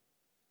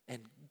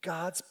and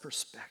God's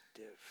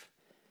perspective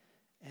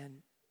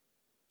and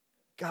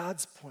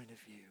God's point of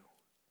view.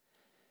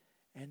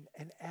 And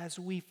as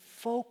we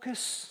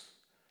focus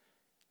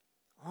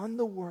on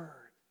the Word,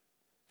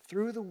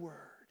 through the Word,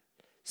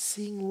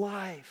 seeing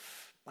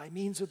life by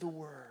means of the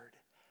Word,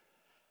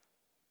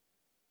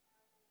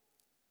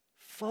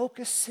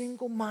 focus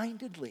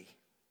single-mindedly,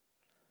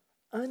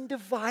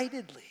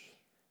 undividedly,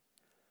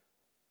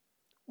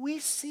 we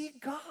see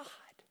God.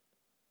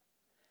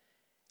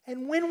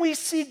 And when we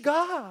see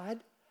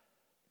God,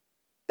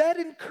 that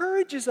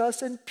encourages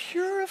us and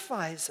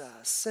purifies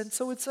us. And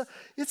so it's a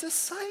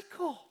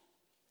cycle.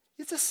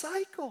 It's a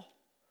cycle.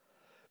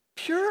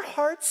 Pure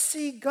hearts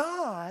see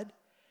God,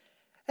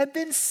 and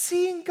then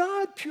seeing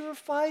God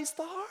purifies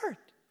the heart.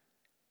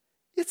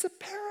 It's a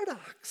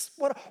paradox.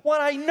 What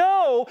I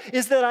know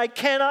is that I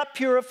cannot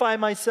purify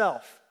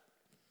myself.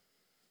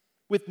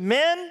 With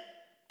men,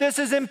 this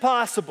is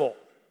impossible.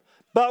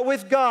 But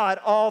with God,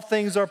 all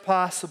things are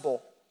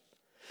possible.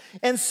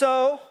 And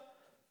so,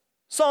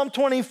 Psalm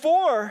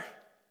 24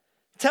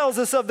 tells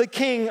us of the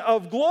King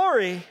of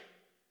glory,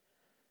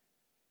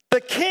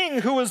 the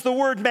King who is the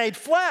Word made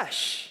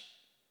flesh.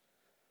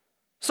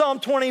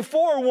 Psalm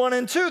 24, 1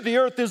 and 2, the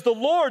earth is the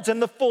Lord's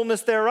and the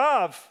fullness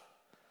thereof.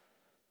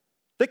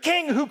 The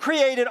King who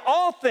created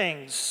all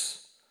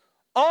things.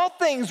 All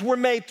things were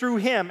made through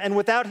him, and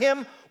without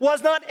him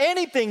was not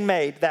anything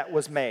made that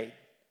was made.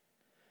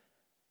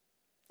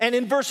 And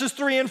in verses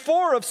 3 and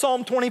 4 of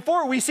Psalm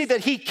 24, we see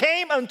that he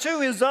came unto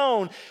his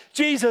own.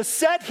 Jesus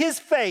set his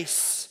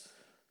face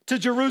to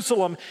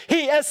Jerusalem.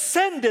 He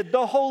ascended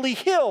the holy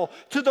hill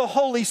to the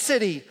holy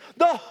city.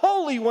 The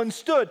Holy One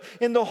stood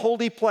in the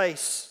holy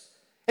place.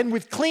 And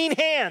with clean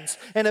hands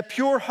and a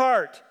pure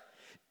heart,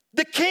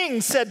 the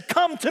King said,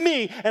 "Come to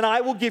me, and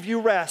I will give you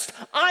rest.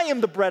 I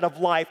am the bread of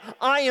life.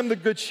 I am the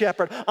good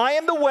shepherd. I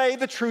am the way,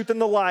 the truth,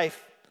 and the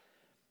life."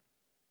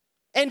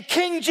 And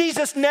King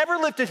Jesus never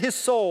lifted his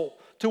soul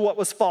to what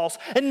was false,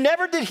 and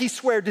never did he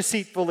swear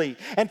deceitfully.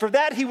 And for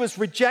that he was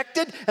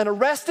rejected and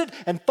arrested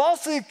and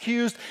falsely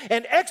accused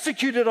and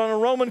executed on a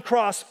Roman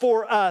cross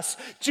for us.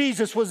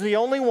 Jesus was the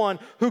only one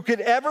who could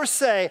ever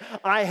say,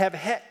 "I have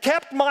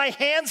kept my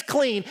hands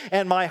clean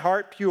and my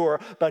heart pure,"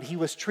 but he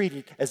was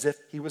treated as if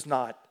he was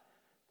not.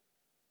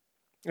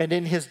 And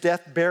in his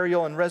death,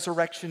 burial, and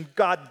resurrection,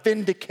 God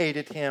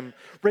vindicated him,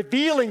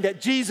 revealing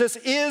that Jesus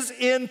is,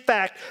 in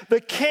fact,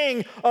 the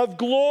King of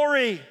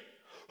glory,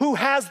 who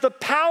has the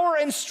power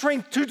and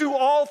strength to do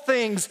all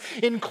things,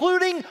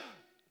 including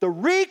the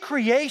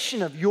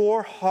recreation of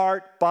your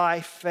heart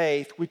by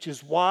faith, which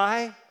is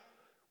why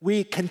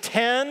we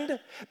contend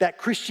that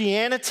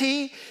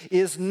Christianity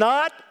is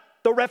not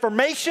the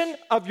reformation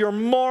of your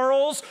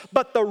morals,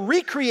 but the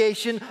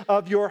recreation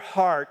of your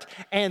heart.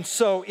 And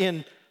so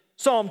in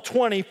Psalm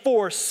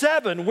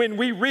 24:7, when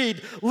we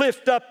read,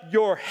 "Lift up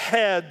your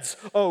heads,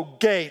 O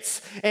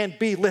gates, and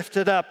be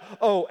lifted up,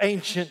 O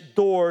ancient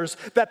doors,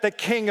 that the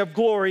King of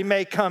glory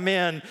may come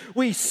in,"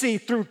 we see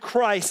through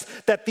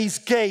Christ that these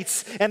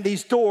gates and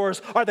these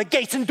doors are the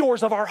gates and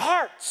doors of our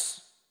hearts.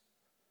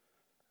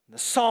 The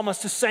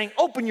psalmist is saying,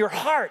 open your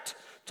heart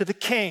to the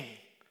King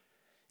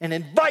and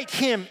invite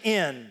him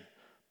in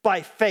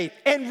by faith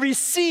and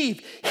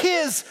receive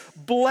his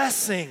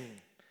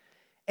blessing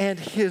and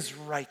his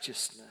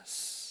righteousness.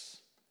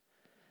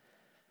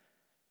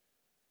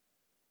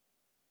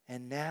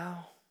 And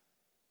now,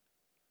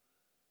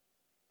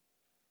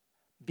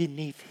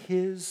 beneath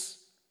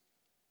his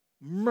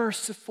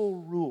merciful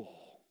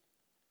rule,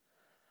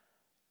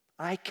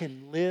 I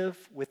can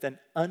live with an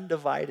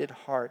undivided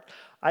heart.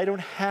 I don't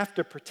have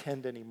to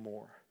pretend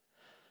anymore.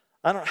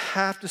 I don't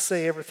have to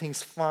say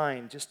everything's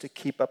fine just to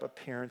keep up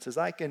appearances.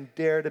 I can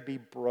dare to be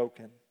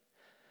broken.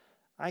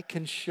 I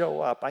can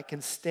show up, I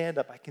can stand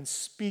up, I can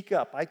speak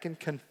up, I can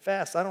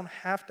confess. I don't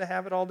have to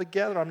have it all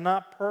together. I'm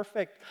not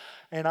perfect.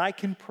 And I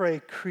can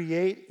pray,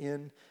 create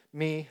in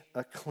me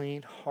a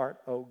clean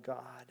heart, O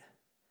God.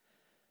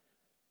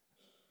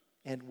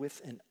 And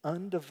with an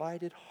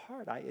undivided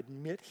heart, I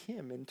admit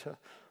him into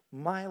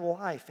my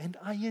life. And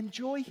I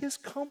enjoy his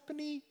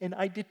company, and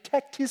I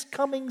detect his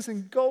comings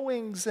and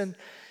goings.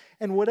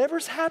 And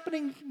whatever's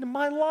happening in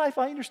my life,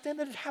 I understand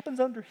that it happens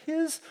under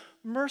his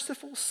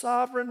merciful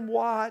sovereign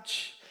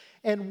watch.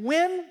 And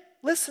when,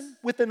 listen,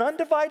 with an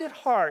undivided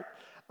heart,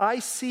 I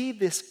see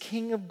this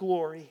King of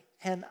glory,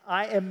 and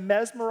I am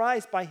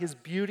mesmerized by his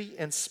beauty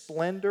and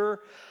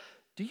splendor,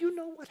 do you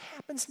know what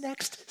happens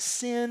next?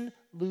 Sin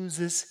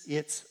loses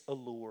its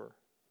allure.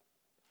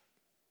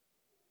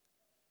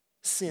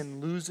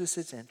 Sin loses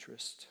its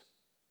interest.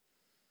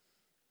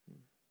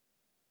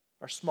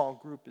 Our small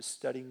group is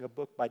studying a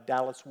book by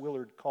Dallas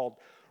Willard called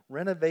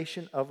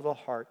Renovation of the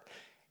Heart.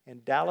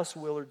 And Dallas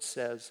Willard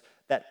says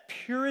that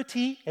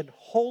purity and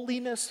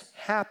holiness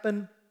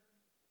happen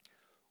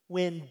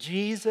when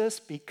Jesus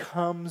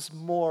becomes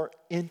more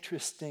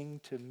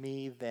interesting to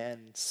me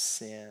than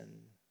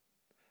sin.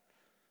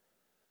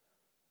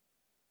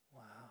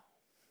 Wow.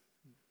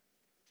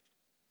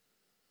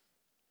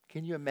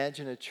 Can you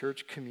imagine a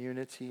church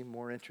community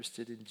more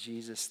interested in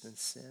Jesus than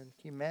sin?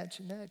 Can you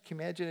imagine that? Can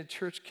you imagine a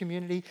church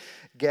community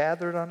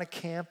gathered on a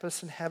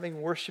campus and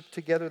having worship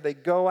together? They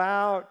go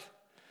out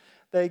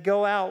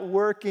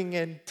working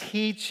and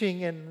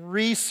teaching and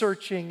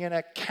researching and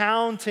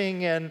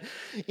accounting and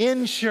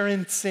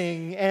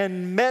insurancing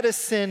and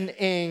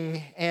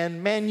medicining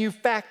and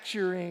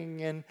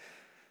manufacturing and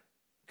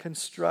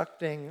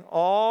constructing,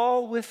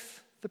 all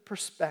with the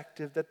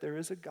perspective that there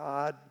is a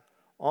God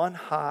on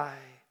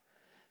high.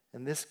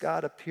 And this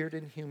God appeared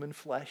in human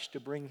flesh to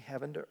bring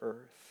heaven to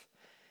earth.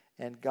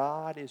 And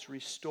God is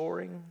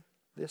restoring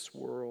this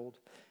world.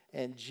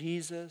 And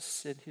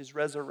Jesus, in his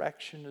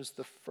resurrection, is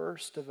the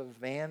first of a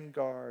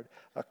vanguard,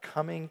 a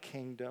coming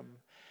kingdom.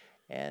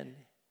 And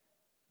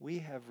we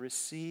have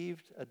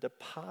received a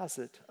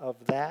deposit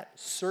of that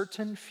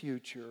certain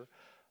future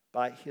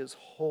by his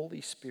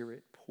Holy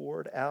Spirit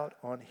poured out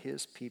on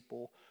his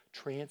people,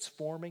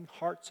 transforming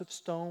hearts of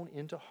stone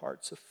into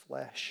hearts of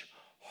flesh.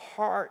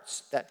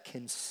 Hearts that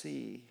can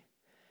see.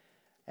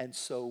 And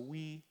so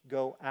we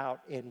go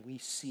out and we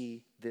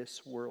see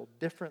this world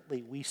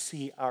differently. We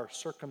see our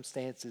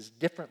circumstances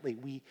differently.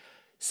 We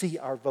see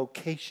our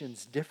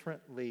vocations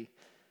differently.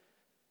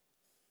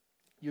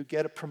 You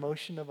get a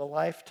promotion of a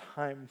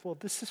lifetime. Well,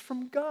 this is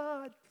from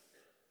God.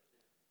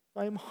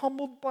 I am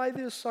humbled by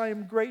this. I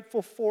am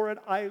grateful for it.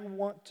 I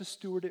want to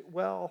steward it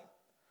well.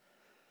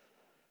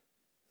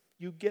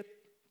 You get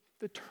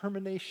the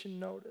termination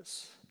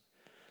notice.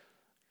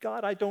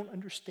 God, I don't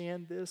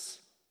understand this,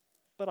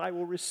 but I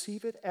will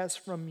receive it as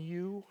from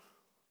you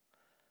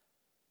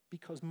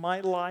because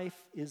my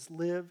life is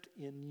lived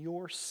in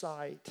your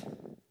sight.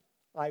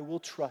 I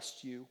will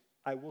trust you.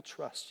 I will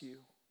trust you.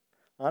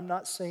 I'm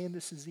not saying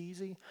this is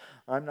easy.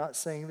 I'm not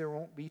saying there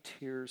won't be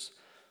tears.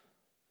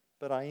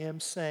 But I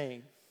am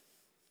saying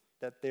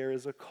that there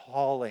is a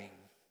calling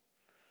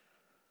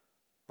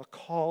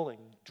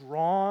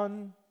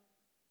drawn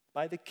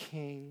by the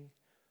King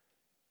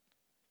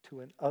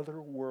to an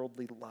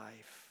otherworldly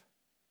life.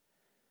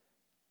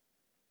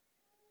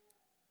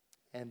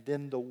 And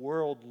then the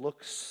world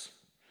looks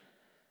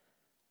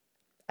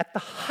at the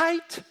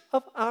height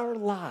of our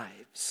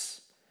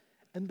lives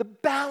and the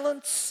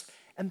balance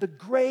and the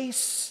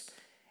grace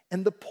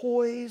and the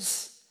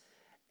poise.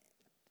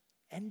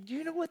 And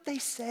you know what they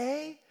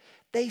say?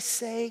 They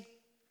say,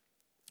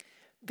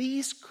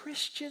 these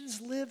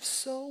Christians live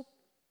so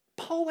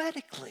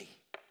poetically,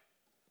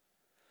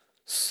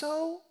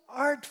 so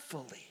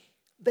artfully.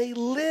 They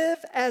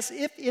live as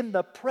if in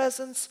the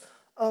presence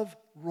of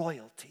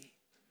royalty.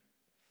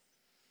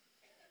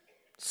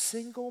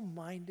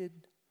 Single-minded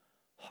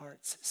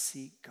hearts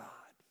seek God.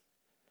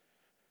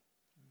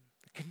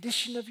 The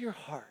condition of your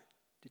heart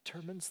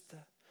determines the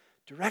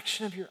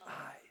direction of your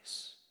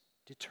eyes,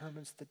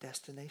 determines the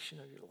destination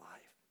of your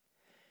life.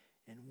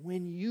 And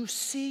when you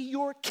see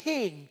your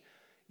King,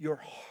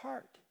 your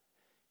heart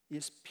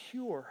is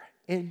pure,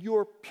 and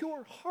your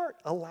pure heart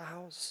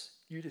allows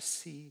you to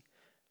see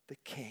the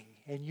King.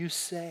 And you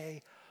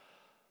say,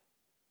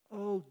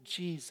 oh,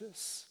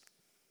 Jesus,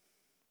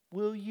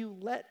 will you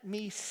let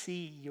me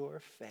see your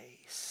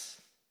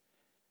face?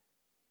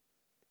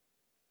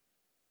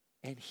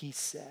 And he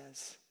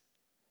says,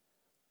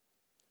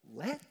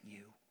 let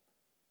you.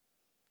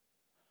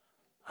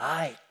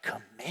 I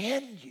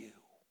command you.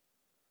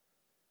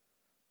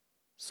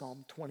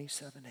 Psalm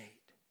 27:8.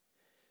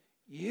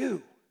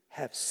 You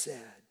have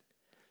said,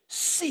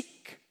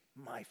 seek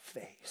my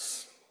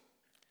face.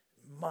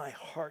 My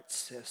heart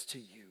says to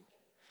you,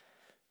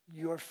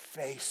 your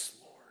face,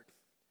 Lord,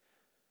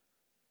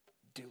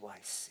 do I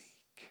seek.